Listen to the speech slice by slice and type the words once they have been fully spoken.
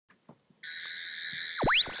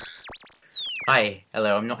Hi,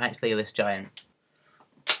 hello, I'm not actually this giant.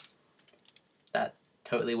 That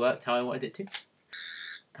totally worked how I wanted it to.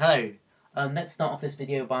 Hello, let's start off this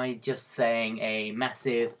video by just saying a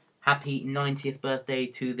massive happy 90th birthday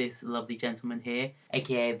to this lovely gentleman here,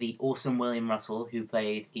 aka the awesome William Russell, who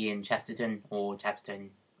played Ian Chesterton, or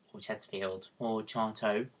Chatterton, or Chesterfield, or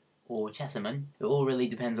Charto, or Chesserman. It all really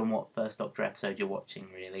depends on what First Doctor episode you're watching,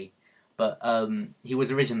 really. But he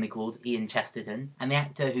was originally called Ian Chesterton, and the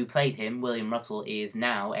actor who played him, William Russell, is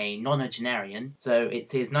now a nonagenarian. So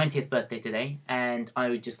it's his 90th birthday today, and I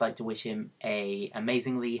would just like to wish him a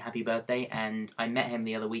amazingly happy birthday. And I met him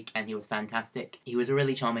the other week, and he was fantastic. He was a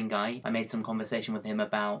really charming guy. I made some conversation with him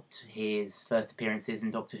about his first appearances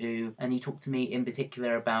in Doctor Who, and he talked to me in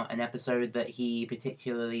particular about an episode that he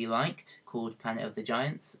particularly liked called Planet of the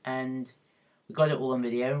Giants, and we got it all on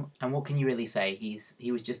video, and what can you really say?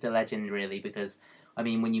 He was just a legend, really, because, I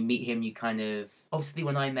mean, when you meet him, you kind of... Obviously,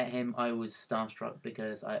 when I met him, I was starstruck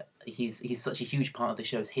because he's such a huge part of the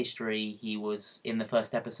show's history. He was in the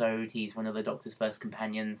first episode, he's one of the Doctor's first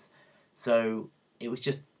companions, so it was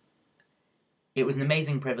an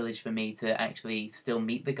amazing privilege for me to actually still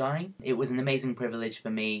meet the guy. It was an amazing privilege for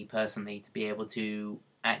me, personally, to be able to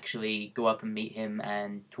actually go up and meet him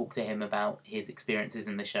and talk to him about his experiences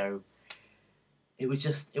in the show. It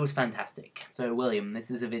was fantastic. So William,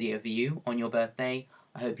 this is a video for you on your birthday.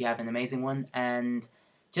 I hope you have an amazing one. And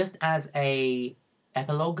just as a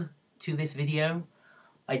epilogue to this video,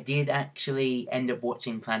 I did actually end up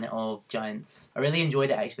watching Planet of Giants. I really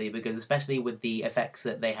enjoyed it, actually, because especially with the effects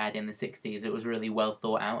that they had in the 60s, it was really well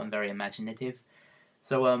thought out and very imaginative.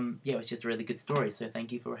 So yeah, it was just a really good story, so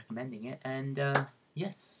thank you for recommending it. And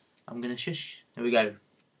yes, I'm gonna shush. Here we go.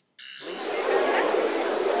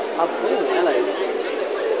 Hello.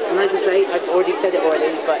 Can I just say, I've already said it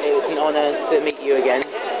already, but it's an honour to meet you again.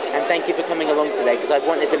 And thank you for coming along today, because I've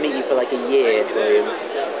wanted to meet you for like a year, William.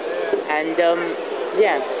 And,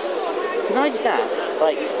 yeah. Can I just ask,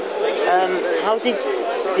 like, how did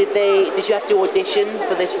you have to audition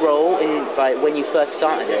for this role in, like, when you first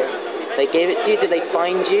started it? They gave it to you? Did they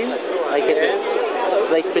find you? Like,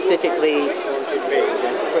 so they specifically...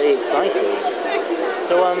 That's pretty exciting.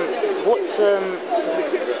 So,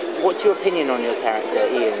 what's your opinion on your character,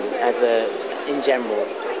 Ian, in general?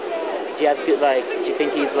 Do you have good, do you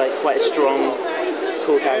think he's like quite a strong,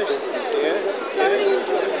 cool character? Yeah.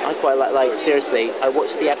 I quite like, seriously, I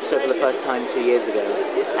watched the episode for the first time 2 years ago,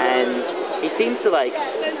 and he seems to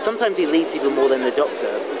sometimes he leads even more than the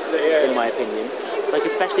Doctor, in my opinion. Like,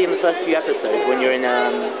 especially in the first few episodes, when you're in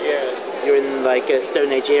like a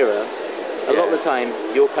Stone Age era, a lot of the time,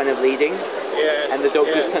 you're kind of leading, and the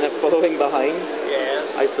Doctor's kind of following behind.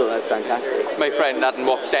 I thought that was fantastic. My friend hadn't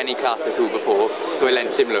watched any classic Who before, so I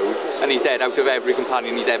lent him loads, and he said out of every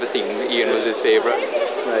companion he's ever seen, Ian was his favourite.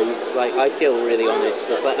 Like, I feel really honoured.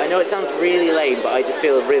 Just I know it sounds really lame, but I just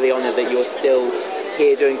feel really honoured that you're still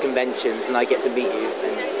here doing conventions and I get to meet you.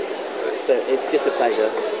 And so it's just a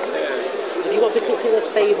pleasure. Have you got a particular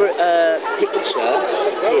favourite picture?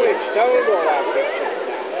 Well, we've sold all our pictures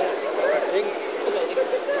now, I think.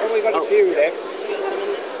 Well, we've got a few left.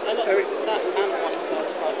 That one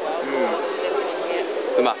sells quite well. This one here.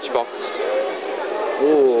 The Matchbox.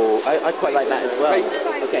 Oh, I quite like that as well.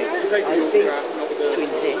 Okay, I think between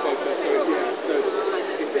this,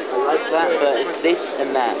 I like that, but it's this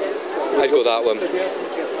and that. I'd go that one.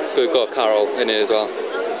 Good, got Carol in it as well.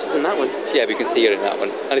 She's in that one? Yeah, but you can see her in that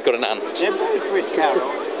one. And it's got an ant. They're both with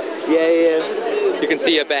Carol. Yeah. You can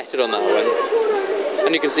see her better on that one.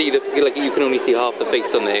 And you can see you can only see half the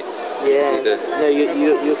face on there. Yeah. No,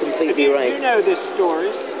 you're completely right. Do you know this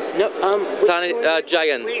story? No, Planet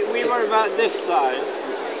Giant. We were about this size.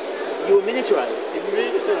 You were miniaturized?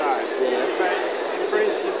 Miniaturized. Yeah. But, for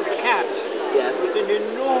instance, a cat was an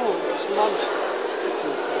enormous monster. That's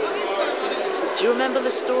insane. Do you remember the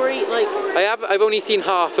story? I've only seen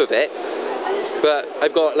half of it, but I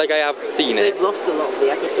have seen it. They've lost a lot of the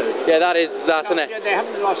episodes. Yeah, that's No, they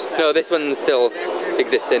haven't lost that. No, this one's still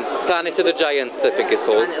existing. Planet of the Giants, I think it's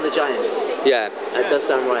called. Planet of the Giants. Yeah. That does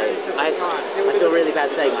sound right. I feel really bad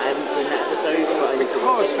saying I haven't seen that episode, but I need to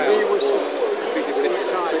watch it. Because we were...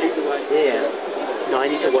 Yeah. No, I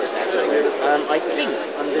need to watch that episode. I think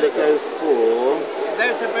I'm going to go for...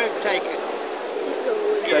 Those are both taken.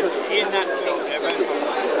 In that film, they're both.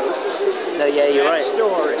 No, yeah, you're right.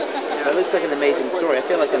 Story. That looks like an amazing story. I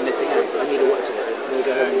feel like I'm missing out. I need to watch it. I'm going to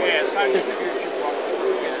go home and watch it. Yes, I think you should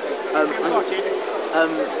watch it.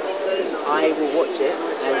 I will watch it,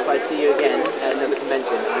 and if I see you again at another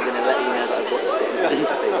convention, I'm going to let you know that I've watched it.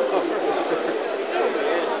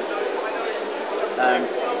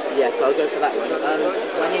 Yeah, so I'll go for that one.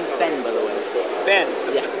 My name's Ben, by the way. Ben?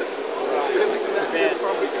 Yes. Right.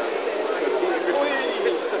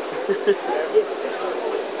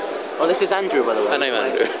 Oh, this is Andrew, by the way. And I'm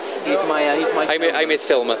Andrew. He's my I'm his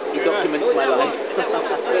filmer. He documents my life.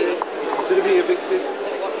 Consider me evicted.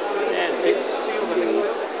 It's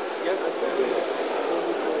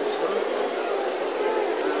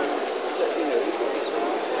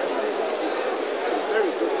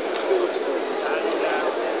very good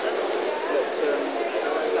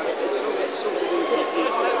it's something we can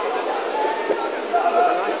use.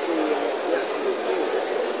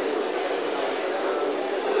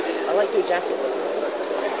 I like your jacket.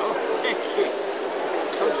 Oh, thank you.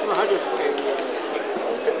 Comes from Huddersfield.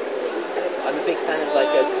 I'm a big fan of like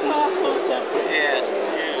a tweed sort of jacket. Yeah.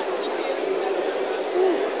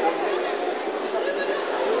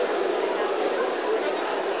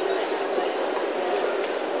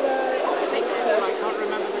 I can't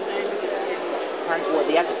remember the name of it. What,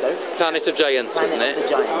 the episode? Planet of Giants, Planet wasn't of the it?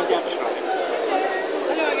 Giants. Oh, that's right.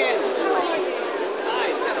 Hello again.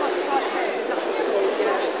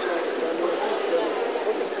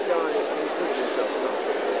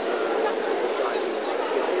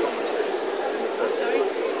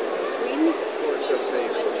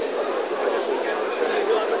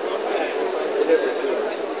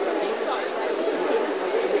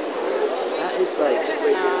 That is like,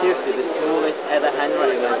 seriously, the smallest ever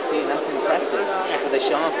handwriting I've seen. That's impressive. With a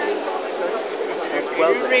Sharpie. That's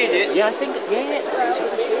well Can you read it? Yeah, I think, yeah.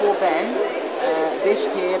 For Ben, this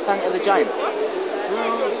here, Planet of the Giants.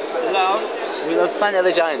 Love. Who loves Planet of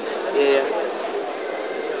the Giants? Yeah.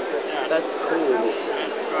 That's cool.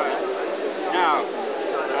 Right. Now,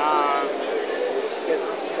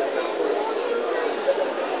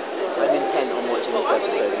 I'm intent on watching this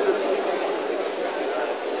episode.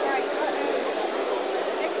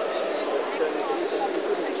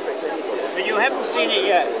 but you haven't seen it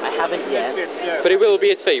yet. I haven't yet. But it will be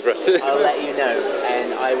his favourite. I'll let you know,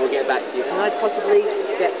 and I will get back to you. Can I possibly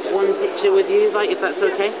get one picture with you, like, if that's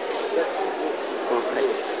okay?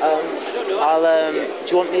 I'll, do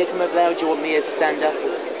you want me to come over there, or do you want me to stand up?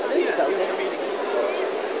 Is that okay?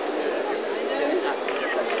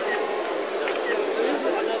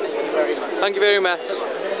 Thank you very much. Thank you very much. Have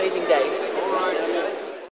an amazing day.